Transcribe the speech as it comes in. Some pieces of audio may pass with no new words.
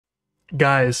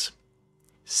Guys,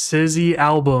 Syzy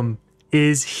album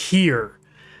is here.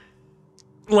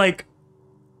 Like,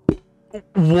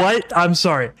 what? I'm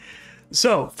sorry.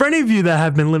 So, for any of you that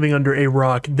have been living under a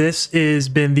rock, this has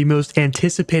been the most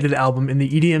anticipated album in the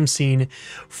EDM scene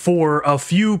for a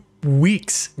few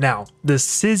weeks now. The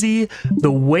Syzy,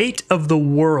 The Weight of the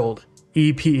World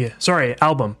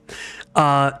album.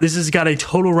 This has got a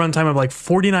total runtime of like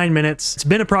 49 minutes. It's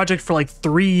been a project for like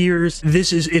 3 years.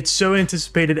 It's so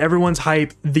anticipated. Everyone's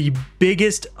hype. The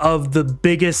biggest of the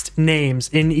biggest names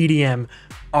in EDM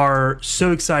are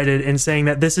so excited and saying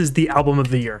that this is the album of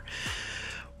the year,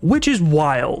 which is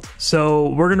wild. So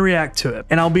we're gonna react to it.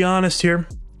 And I'll be honest here,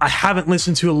 I haven't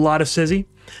listened to a lot of Syzy.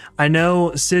 I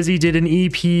know Syzy did an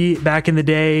EP back in the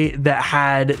day that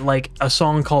had like a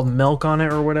song called Milk on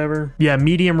it or whatever. Yeah,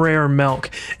 Medium Rare Milk.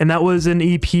 And that was an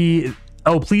EP,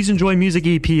 oh, Please Enjoy Music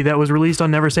EP that was released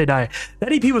on Never Say Die.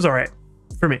 That EP was all right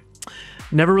for me.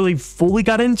 Never really fully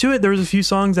got into it. There was a few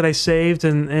songs that I saved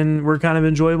and were kind of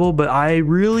enjoyable, but I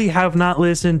really have not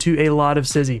listened to a lot of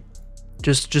Syzy.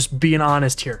 Just being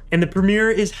honest here. And the premiere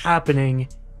is happening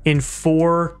in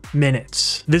 4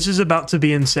 minutes. This is about to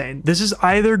be insane. This is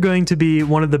either going to be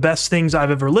one of the best things I've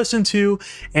ever listened to,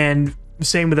 and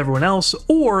same with everyone else,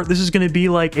 or this is going to be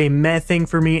like a meh thing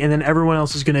for me, and then everyone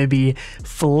else is going to be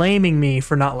flaming me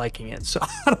for not liking it. So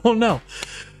I don't know.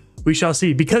 We shall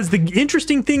see. Because the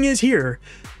interesting thing is here,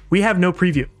 we have no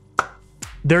preview.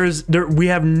 We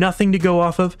have nothing to go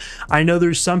off of. I know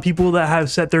there's some people that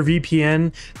have set their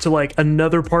VPN to like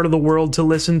another part of the world to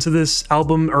listen to this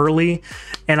album early,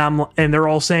 and they're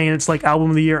all saying it's like album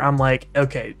of the year. I'm like,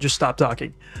 okay, just stop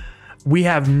talking. We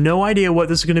have no idea what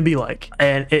this is going to be like,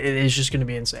 and it is just going to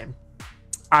be insane.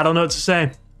 I don't know what to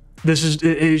say. It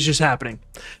is just happening.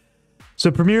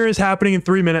 So premiere is happening in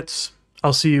 3 minutes.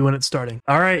 I'll see you when it's starting.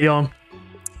 All right, y'all.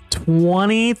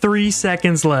 23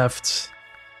 seconds left.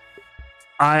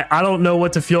 I don't know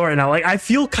what to feel right now. Like, I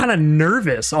feel kind of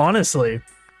nervous, honestly.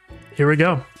 Here we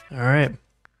go. All right.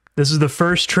 This is the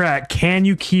first track, Can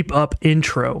You Keep Up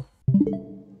intro.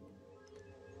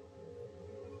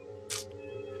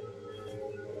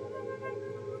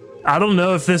 I don't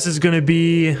know if this is going to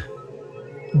be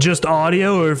just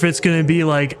audio or if it's going to be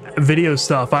like video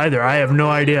stuff either. I have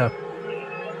no idea.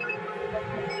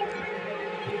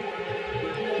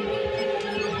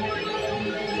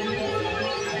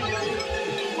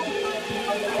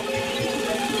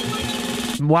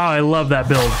 Wow, I love that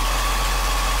build.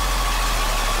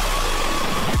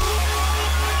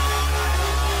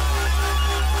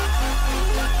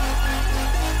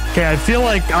 Okay, I feel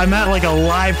like I'm at like a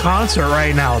live concert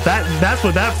right now. That's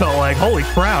what that felt like. Holy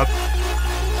crap.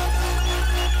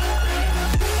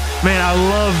 Man, I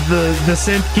love the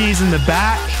synth keys in the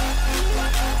back.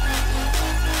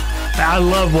 I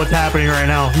love what's happening right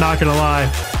now, not gonna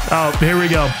lie. Oh, here we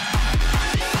go.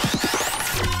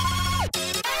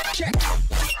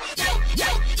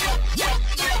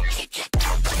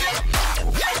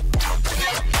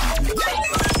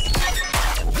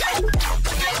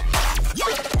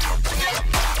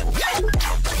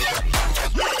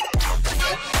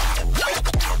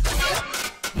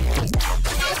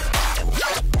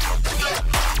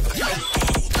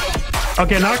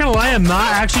 Okay, not gonna lie, I'm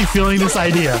not actually feeling this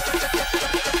idea.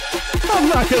 I'm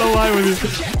not gonna lie with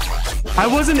you. I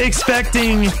wasn't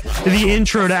expecting the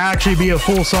intro to actually be a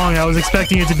full song. I was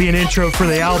expecting it to be an intro for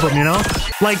the album, you know?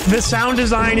 Like, the sound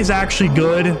design is actually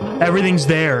good. Everything's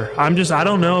there. I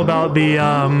don't know about the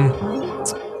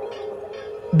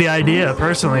idea,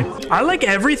 personally. I like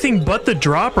everything but the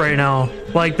drop right now.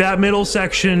 Like, that middle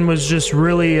section was just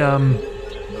really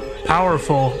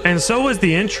powerful. And so was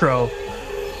the intro.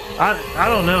 I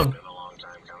don't know.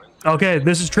 Okay,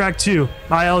 this is track 2.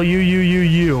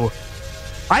 ILUUUU.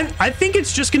 I think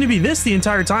it's just going to be this the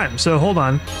entire time. So hold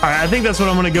on. All right, I think that's what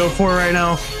I'm going to go for right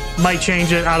now. Might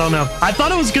change it. I don't know. I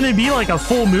thought it was going to be like a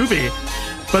full movie,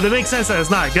 but it makes sense that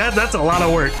it's not. That's a lot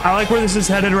of work. I like where this is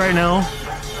headed right now.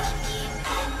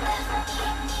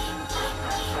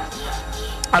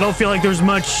 I don't feel like there's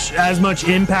as much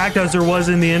impact as there was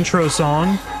in the intro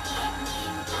song.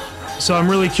 So I'm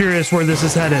really curious where this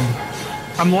is headed.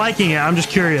 I'm liking it. I'm just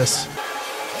curious.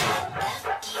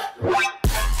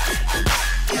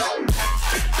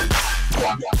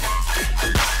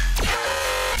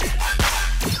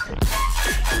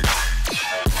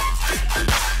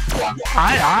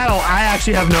 I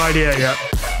actually have no idea yet.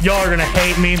 Y'all are gonna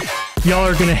hate me. Y'all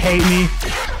are gonna hate me.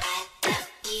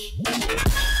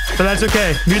 But that's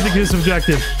okay. Music is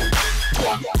subjective.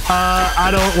 I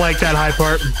don't like that high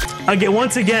part. Again,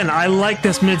 once again, I like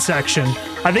this midsection.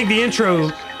 I think the intro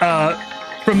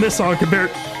from this song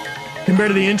compared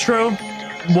to the intro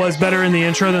was better in the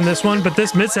intro than this one, but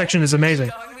this midsection is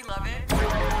amazing.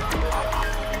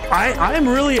 I'm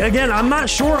really, again, I'm not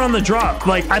sure on the drop.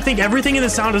 Like, I think everything in the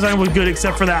sound design was good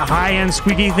except for that high-end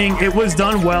squeaky thing. It was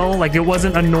done well. Like, it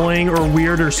wasn't annoying or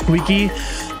weird or squeaky.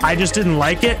 I just didn't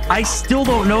like it. I still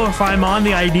don't know if I'm on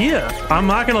the idea. I'm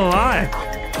not gonna lie.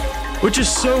 Which is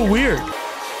so weird.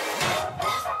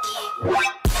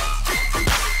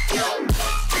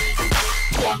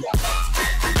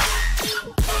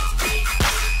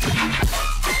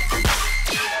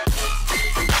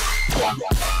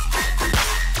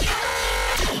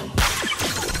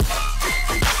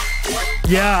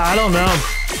 Yeah, I don't know.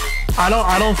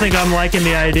 I don't think I'm liking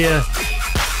the idea.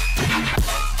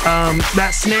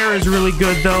 That snare is really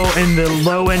good though, and the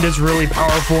low end is really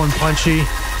powerful and punchy,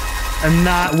 and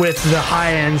not with the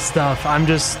high end stuff.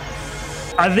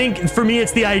 I think for me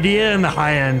it's the idea, and the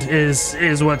high end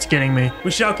is what's getting me.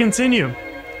 We shall continue,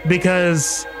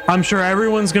 because I'm sure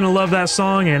everyone's gonna love that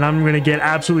song, and I'm gonna get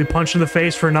absolutely punched in the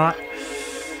face for not.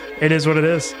 It is what it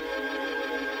is.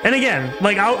 And again,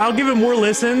 like, I'll give it more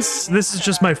listens. This is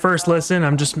just my first listen.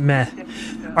 I'm just meh.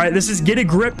 All right, this is Get a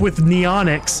Grip with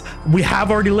Neonics. We have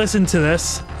already listened to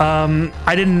this.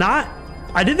 I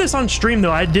did this on stream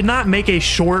though. I did not make a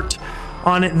short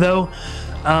on it though.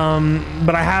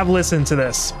 But I have listened to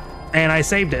this and I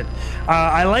saved it.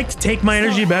 I liked Take My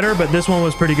Energy better, but this one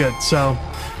was pretty good. So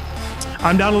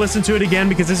I'm down to listen to it again,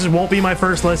 because this won't be my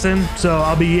first listen. So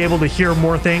I'll be able to hear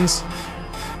more things.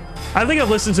 I think I've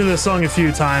listened to this song a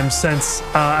few times since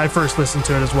I first listened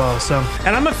to it as well. So,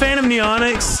 and I'm a fan of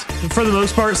Neonics for the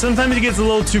most part. Sometimes he gets a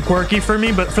little too quirky for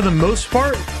me, but for the most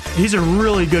part, he's a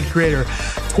really good creator.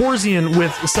 Torsian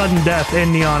with Sudden Death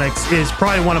and Neonics is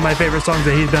probably one of my favorite songs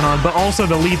that he's been on, but also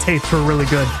the lead tapes were really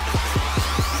good.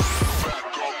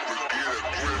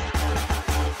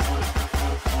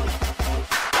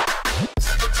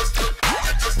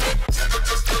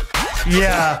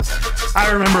 Yeah,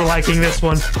 I remember liking this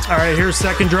one. All right, here's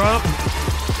second drop.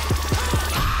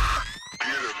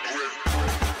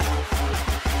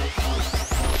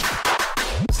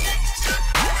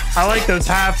 I like those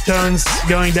half tones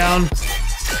going down.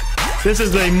 This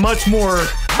is a much more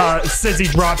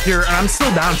Syzy drop here, and I'm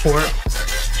still down for it.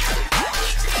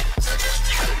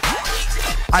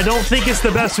 I don't think it's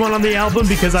the best one on the album,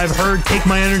 because I've heard Take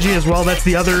My Energy as well. That's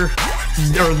the other,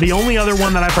 or the only other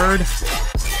one that I've heard.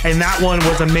 And that one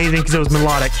was amazing because it was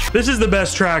melodic. This is the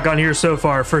best track on here so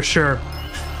far, for sure.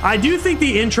 I do think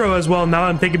the intro as well, now that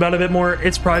I'm thinking about it a bit more,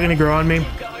 it's probably gonna grow on me.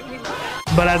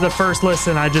 But as a first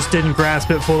listen, I just didn't grasp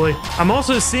it fully. I'm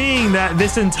also seeing that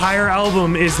this entire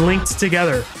album is linked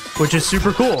together, which is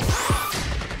super cool.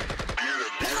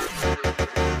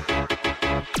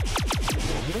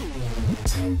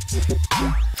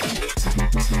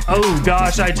 Oh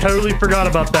gosh, I totally forgot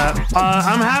about that.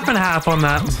 I'm half and half on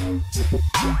that.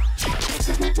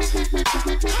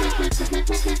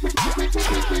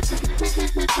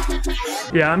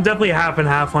 Yeah, I'm definitely half and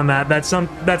half on that. That's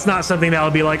not something that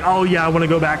I'll be like, oh yeah, I want to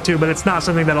go back to, but it's not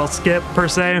something that I'll skip per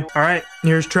se. All right,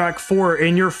 here's track 4,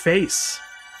 In Your Face.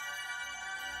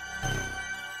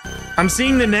 I'm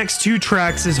seeing the next two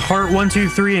tracks is Heart 1, 2,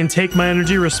 3 and Take My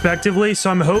Energy respectively. So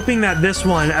I'm hoping that this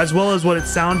one, as well as what it's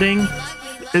sounding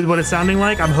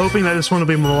like, I'm hoping that this one will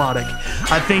be melodic.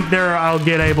 I think there I'll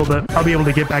be able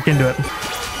to get back into it.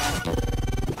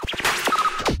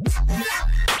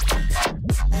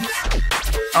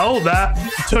 Oh, that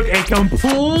took a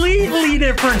completely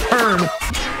different turn.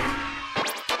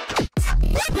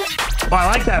 Oh, I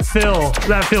like that fill.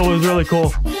 That fill was really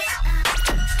cool.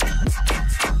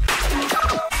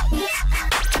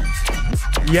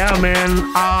 Yeah,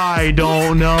 man, I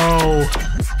don't know.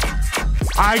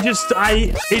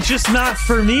 It's just not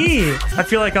for me. I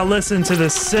feel like I listen to the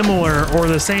similar or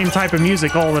the same type of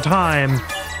music all the time.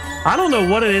 I don't know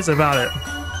what it is about it.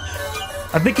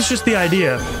 I think it's just the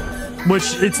idea,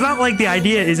 which it's not like the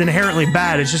idea is inherently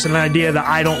bad. It's just an idea that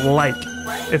I don't like,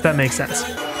 if that makes sense.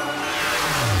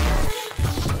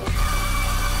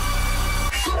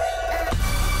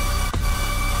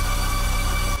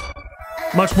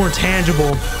 Much more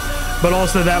tangible, but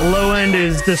also that low end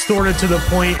is distorted to the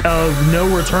point of no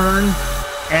return,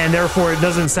 and therefore it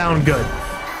doesn't sound good.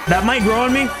 That might grow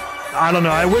on me. I don't know.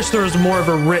 I wish there was more of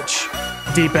a rich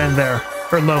deep end there,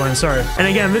 or low end, sorry. And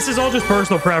again, this is all just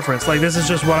personal preference. Like, this is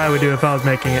just what I would do if I was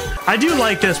making it. I do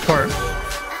like this part.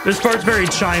 This part's very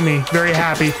chimey, very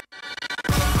happy.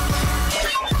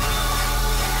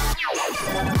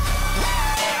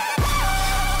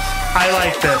 I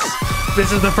like this.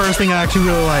 This is the first thing I actually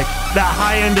really like. That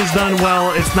high end is done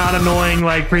well. It's not annoying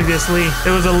like previously.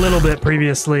 It was a little bit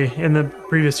previously in the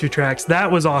previous two tracks. That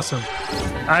was awesome.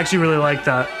 I actually really like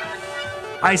that.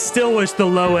 I still wish the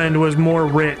low end was more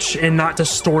rich and not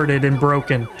distorted and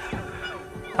broken.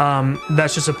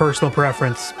 That's just a personal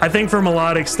preference. I think for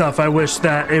melodic stuff, I wish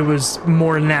that it was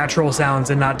more natural sounds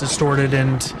and not distorted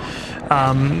and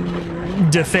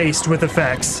defaced with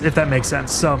effects, if that makes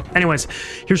sense. So anyways,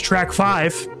 here's track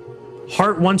 5,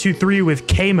 Heart 123 with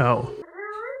Kamo.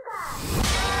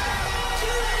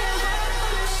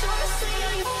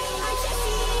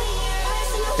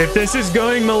 If this is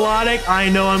going melodic, I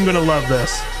know I'm gonna love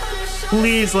this.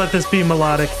 Please let this be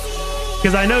melodic,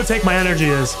 because I know Take My Energy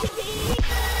is.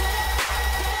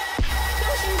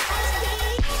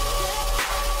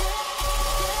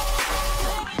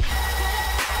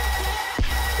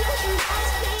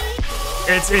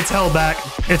 It's held back.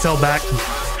 It's held back.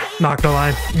 Not gonna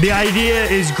lie. The idea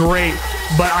is great,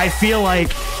 but I feel like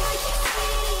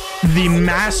the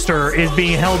master is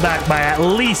being held back by at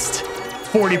least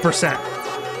 40%.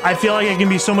 I feel like it can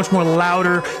be so much more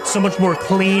louder, so much more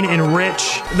clean and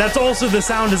rich. That's also the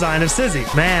sound design of Syzy.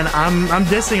 Man, I'm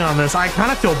dissing on this. I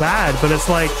kind of feel bad, but it's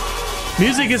like,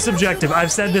 music is subjective.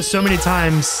 I've said this so many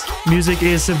times. Music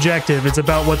is subjective. It's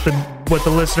about what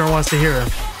the listener wants to hear.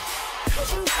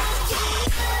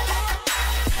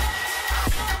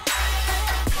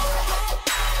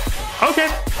 Okay.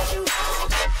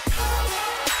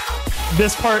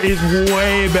 This part is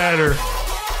way better.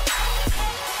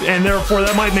 And therefore,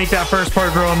 that might make that first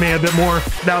part grow on me a bit more.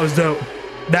 That was dope.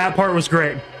 That part was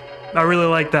great. I really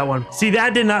liked that one. See,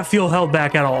 that did not feel held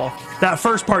back at all. That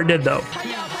first part did, though.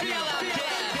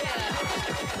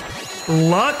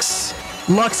 Lux?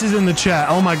 Lux is in the chat.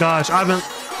 Oh my gosh.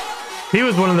 He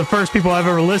was one of the first people I've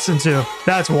ever listened to.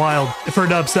 That's wild. For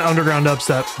dubstep, underground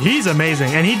dubstep. He's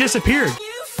amazing. And he disappeared.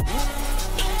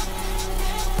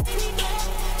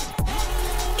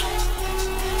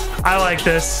 I like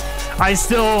this. I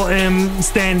still am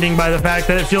standing by the fact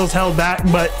that it feels held back,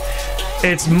 but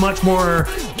it's much more,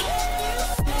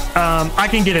 I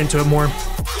can get into it more.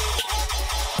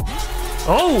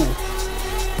 Oh!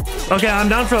 Okay, I'm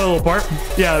down for a little part.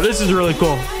 Yeah, this is really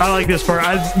cool. I like this part.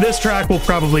 This track will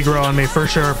probably grow on me for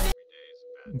sure.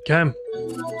 Okay.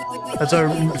 That's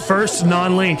our first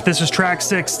non-link. This is track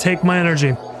 6, Take My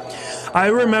Energy. I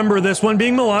remember this one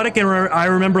being melodic, and I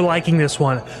remember liking this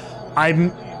one.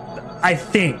 I'm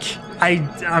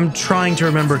trying to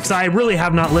remember, because I really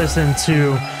have not listened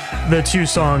to the two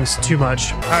songs too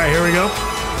much. All right, here we go.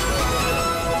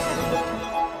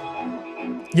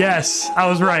 Yes, I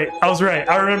was right. I was right.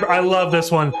 I remember. I love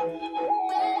this one.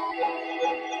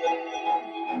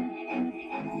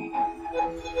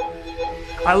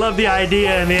 I love the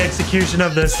idea and the execution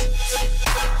of this.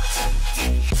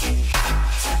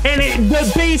 And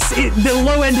the bass, the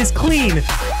low end is clean.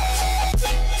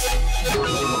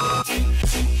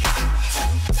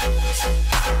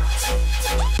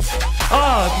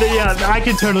 Oh, yeah, I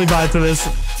can totally vibe to this.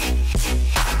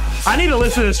 I need to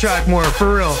listen to this track more,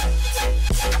 for real.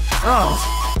 Oh,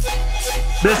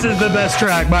 this is the best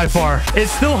track by far. It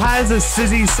still has a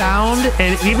Syzy sound,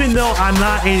 and even though I'm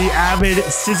not an avid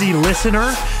Syzy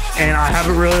listener, and I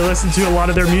haven't really listened to a lot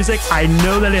of their music, I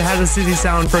know that it has a Syzy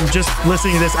sound from just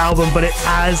listening to this album, but it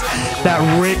has that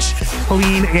rich,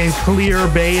 clean, and clear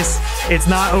bass. It's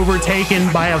not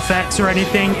overtaken by effects or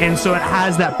anything, and so it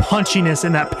has that punchiness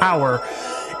and that power.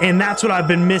 And that's what I've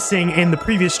been missing in the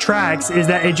previous tracks, is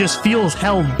that it just feels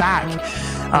held back.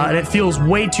 And it feels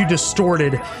way too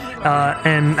distorted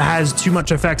and has too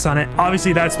much effects on it.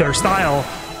 Obviously, that's their style,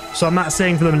 so I'm not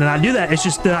saying for them to not do that. It's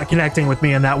just not connecting with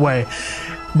me in that way.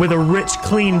 With a rich,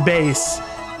 clean bass,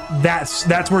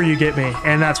 that's where you get me,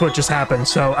 and that's what just happened.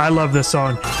 So I love this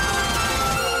song.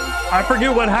 I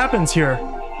forget what happens here.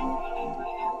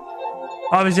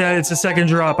 Obviously, it's a second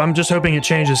drop. I'm just hoping it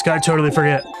changes. I totally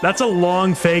forget. That's a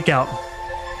long fake out.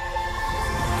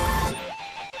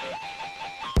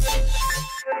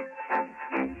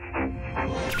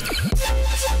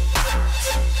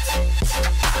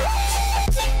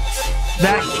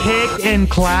 That kick and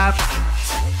clap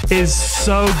is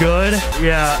so good.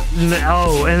 Yeah.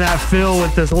 Oh, and that fill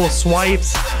with this little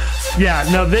swipes. Yeah,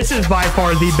 no, this is by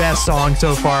far the best song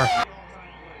so far.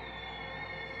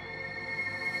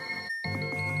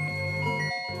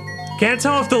 Can't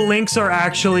tell if the links are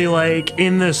actually like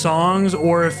in the songs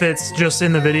or if it's just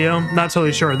in the video. Not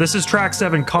totally sure. This is track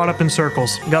 7, Caught Up in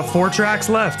Circles. We got 4 tracks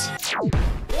left.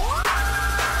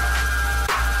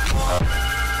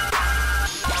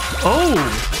 Oh!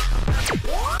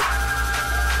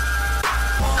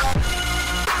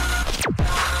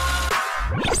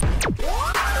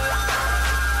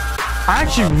 I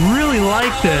actually really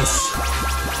like this.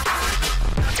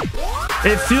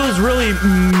 It feels really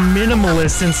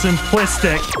minimalist and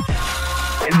simplistic.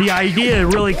 the idea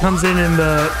really comes in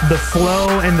the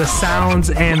flow and the sounds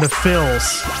and the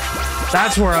fills.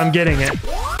 That's where I'm getting it.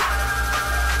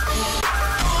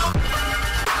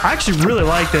 I actually really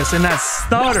like this, and that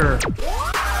stutter.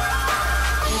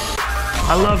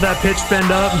 I love that pitch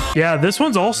bend up. Yeah, this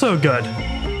one's also good.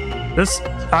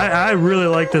 I really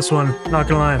like this one, not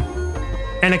gonna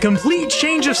lie. And a complete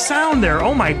change of sound there.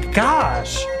 Oh my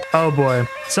gosh. Oh boy,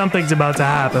 something's about to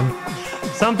happen.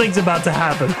 Something's about to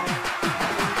happen.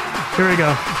 Here we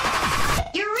go.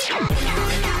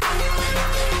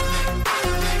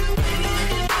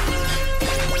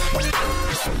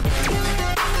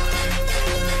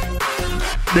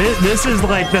 This is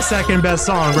like the second best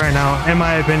song right now, in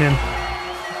my opinion.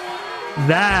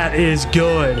 That is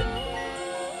good.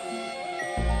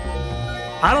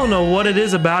 I don't know what it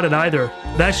is about it either.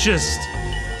 That's just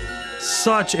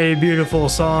such a beautiful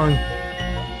song.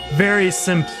 Very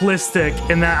simplistic,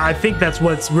 and that I think that's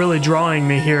what's really drawing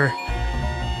me here.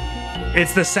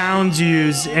 It's the sounds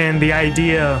used, and the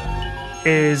idea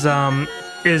is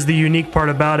the unique part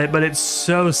about it, but it's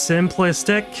so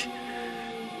simplistic.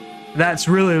 That's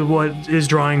really what is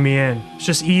drawing me in. It's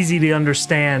just easy to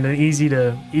understand and easy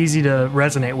to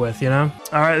resonate with, you know?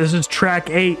 All right, this is track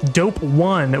 8, Dope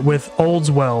 1 with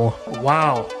Oldswell.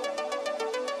 Wow.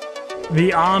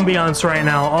 The ambiance right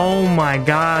now, oh my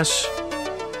gosh.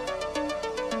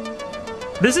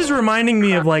 This is reminding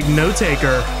me of like Note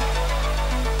Taker.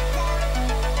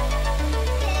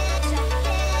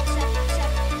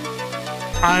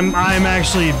 I'm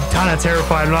actually kind of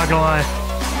terrified, I'm not gonna lie.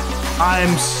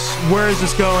 Where is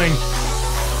this going?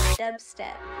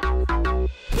 Dubstep.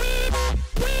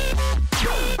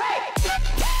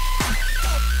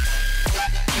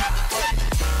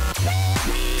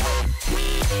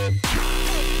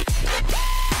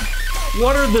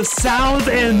 What are the sounds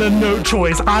and the note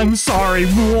choice? I'm sorry,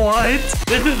 what?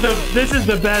 This is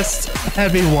the best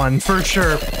heavy one for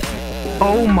sure.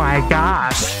 Oh my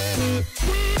gosh.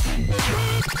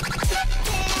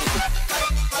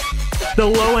 The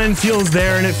low end feels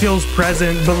there and it feels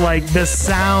present, but like the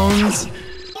sounds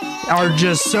are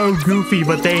just so goofy,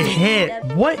 but they hit.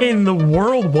 What in the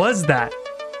world was that?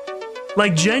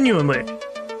 Like genuinely,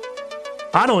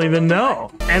 I don't even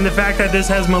know. And the fact that this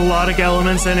has melodic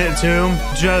elements in it too,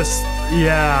 just,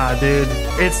 yeah, dude.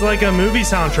 It's like a movie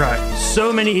soundtrack.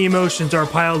 So many emotions are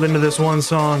piled into this one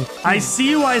song. I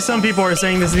see why some people are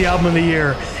saying this is the album of the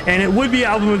year, and it would be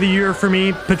album of the year for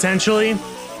me, potentially,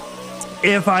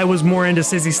 if I was more into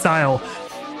Syzy style.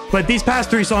 But these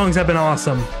past 3 songs have been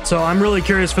awesome. So I'm really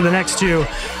curious for the next 2,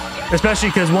 especially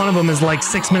because one of them is like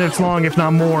 6 minutes long, if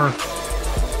not more.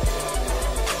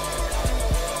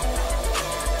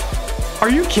 Are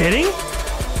you kidding?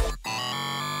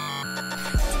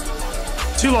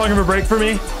 Too long of a break for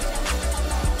me.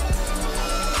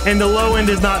 And the low end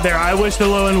is not there. I wish the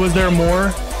low end was there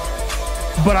more.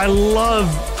 But I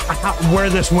love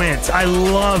where this went. I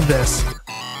love this.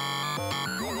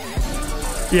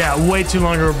 Yeah, way too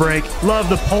long of a break. Love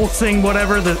the pulsing,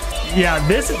 whatever. Yeah,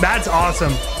 that's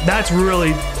awesome. That's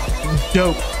really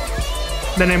dope.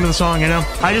 The name of the song, you know?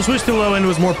 I just wish the low end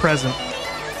was more present.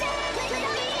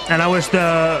 And I wish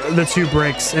the 2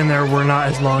 breaks in there were not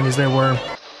as long as they were.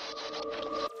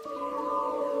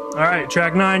 All right,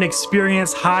 track 9,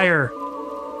 Experience Higher.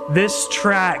 This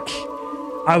track,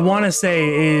 I want to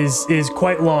say is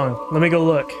quite long. Let me go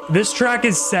look. This track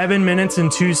is 7 minutes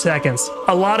and 2 seconds.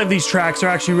 A lot of these tracks are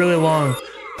actually really long.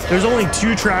 There's only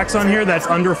 2 tracks on here that's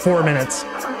under 4 minutes,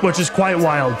 which is quite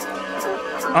wild.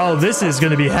 Oh, this is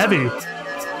gonna be heavy.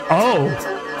 Oh.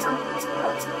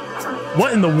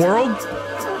 What in the world?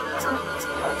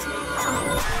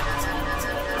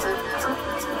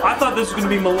 I thought this was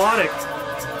gonna be melodic,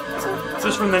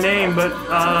 just from the name, but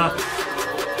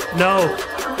no.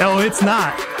 No, it's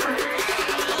not.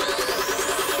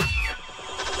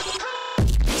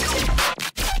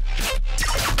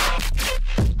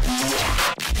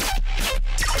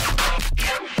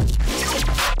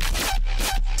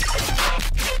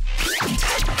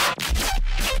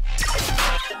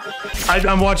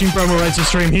 I'm watching Promo Rights'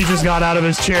 stream. He just got out of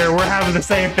his chair. We're having the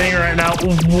same thing right now.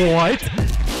 What?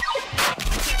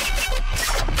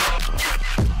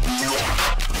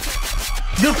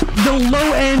 The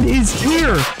low end is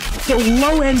here. The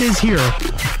low end is here.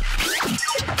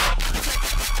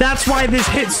 That's why this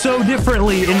hits so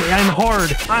differently and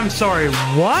hard. I'm sorry,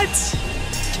 what?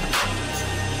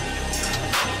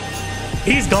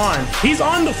 He's gone. He's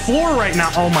on the floor right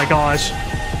now. Oh my gosh.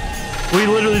 We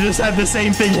literally just had the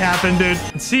same thing happen,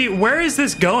 dude. See, where is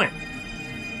this going?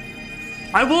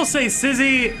 I will say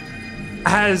Syzy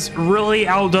has really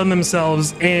outdone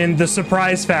themselves in the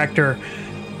surprise factor.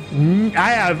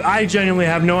 I genuinely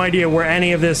have no idea where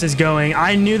any of this is going.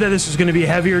 I knew that this was going to be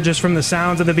heavier just from the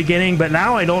sounds at the beginning, but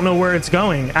now I don't know where it's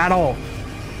going at all.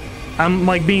 I'm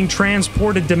like being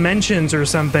transported dimensions or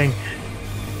something.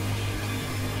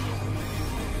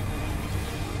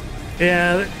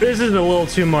 Yeah, this is a little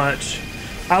too much.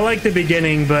 I like the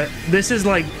beginning, but this has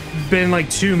like been like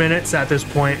 2 minutes at this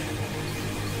point.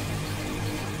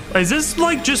 Is this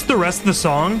like just the rest of the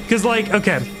song? Because like,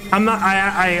 okay, I'm not,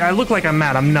 I look like I'm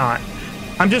mad. I'm not.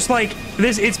 I'm just like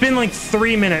this. It's been like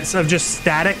 3 minutes of just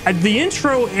static. The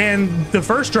intro and the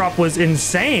first drop was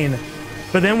insane,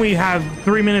 but then we have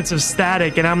 3 minutes of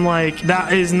static, and I'm like,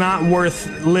 that is not worth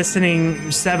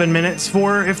listening 7 minutes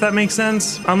for, if that makes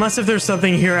sense. Unless if there's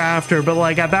something here after, but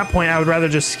like at that point, I would rather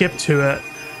just skip to it,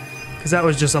 because that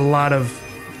was just a lot of,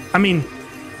 I mean,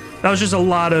 that was just a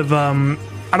lot of,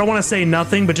 I don't want to say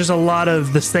nothing, but just a lot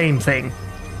of the same thing.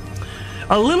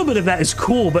 A little bit of that is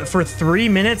cool, but for 3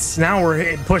 minutes, now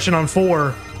we're pushing on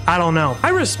 4. I don't know. I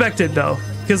respect it though,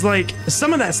 because like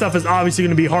some of that stuff is obviously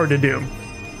going to be hard to do,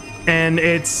 and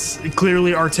it's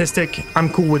clearly artistic. I'm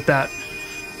cool with that.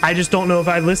 I just don't know if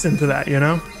I'd listen to that, you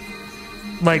know?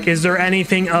 Like, is there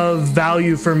anything of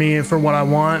value for me for what I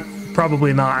want?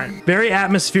 Probably not. Very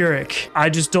atmospheric. I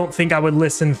just don't think I would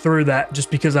listen through that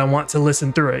just because I want to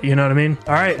listen through it. You know what I mean?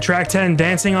 All right, track 10,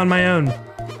 Dancing on My Own.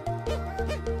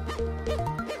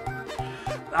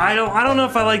 I don't know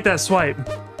if I like that swipe.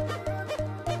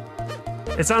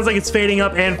 It sounds like it's fading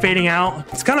up and fading out.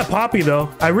 It's kind of poppy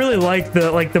though. I really like the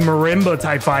marimba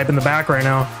type vibe in the back right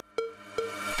now.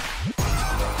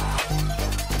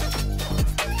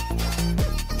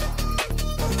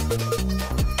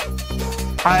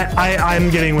 I'm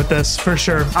getting with this for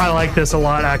sure. I like this a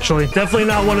lot, actually. Definitely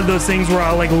not one of those things where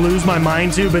I'll like lose my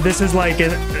mind to, but this is like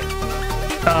an,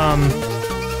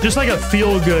 just like a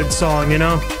feel-good song, you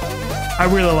know? I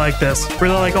really like this.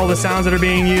 Really like all the sounds that are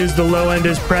being used. The low end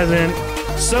is present.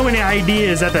 So many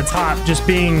ideas at the top just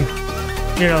being,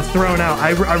 you know, thrown out.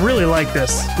 I really like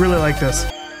this. Really like this.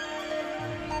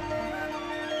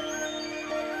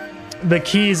 The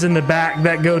keys in the back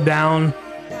that go down.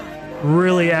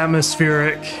 Really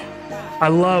atmospheric. I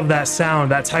love that sound,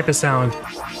 that type of sound.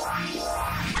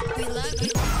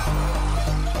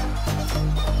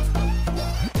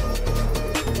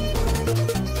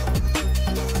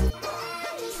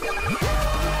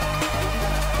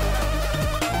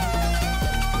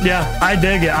 Yeah, I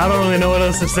dig it. I don't really know what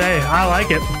else to say. I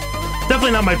like it.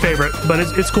 Definitely not my favorite, but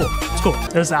it's cool. It's cool.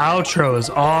 This outro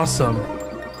is awesome.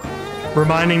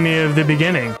 Reminding me of the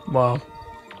beginning. Wow.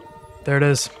 There it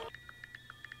is.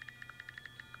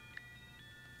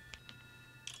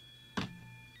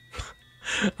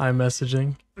 I'm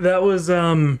messaging. That was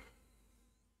an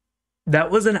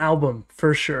album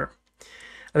for sure.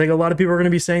 I think a lot of people are going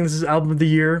to be saying this is album of the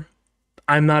year.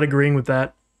 I'm not agreeing with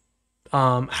that.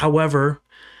 However,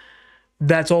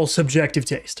 that's all subjective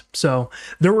taste. So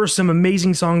there were some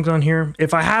amazing songs on here.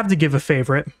 If I have to give a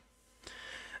favorite,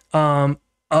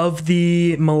 of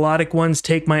the melodic ones,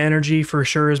 Take My Energy for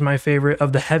sure is my favorite.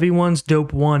 Of the heavy ones,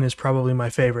 Dope 1 is probably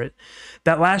my favorite.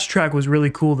 That last track was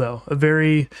really cool though. A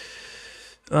very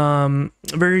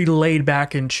laid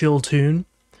back and chill tune.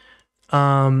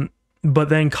 But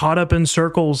then Caught Up in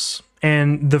Circles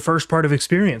and the first part of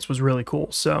Experience was really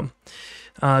cool. So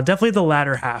definitely the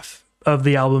latter half of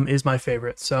the album is my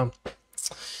favorite. So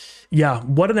yeah,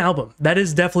 what an album. That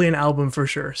is definitely an album for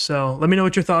sure. So let me know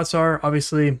what your thoughts are.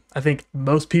 Obviously, I think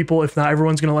most people, if not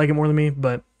everyone's going to like it more than me,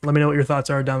 but let me know what your thoughts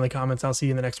are down in the comments. I'll see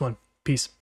you in the next one. Peace.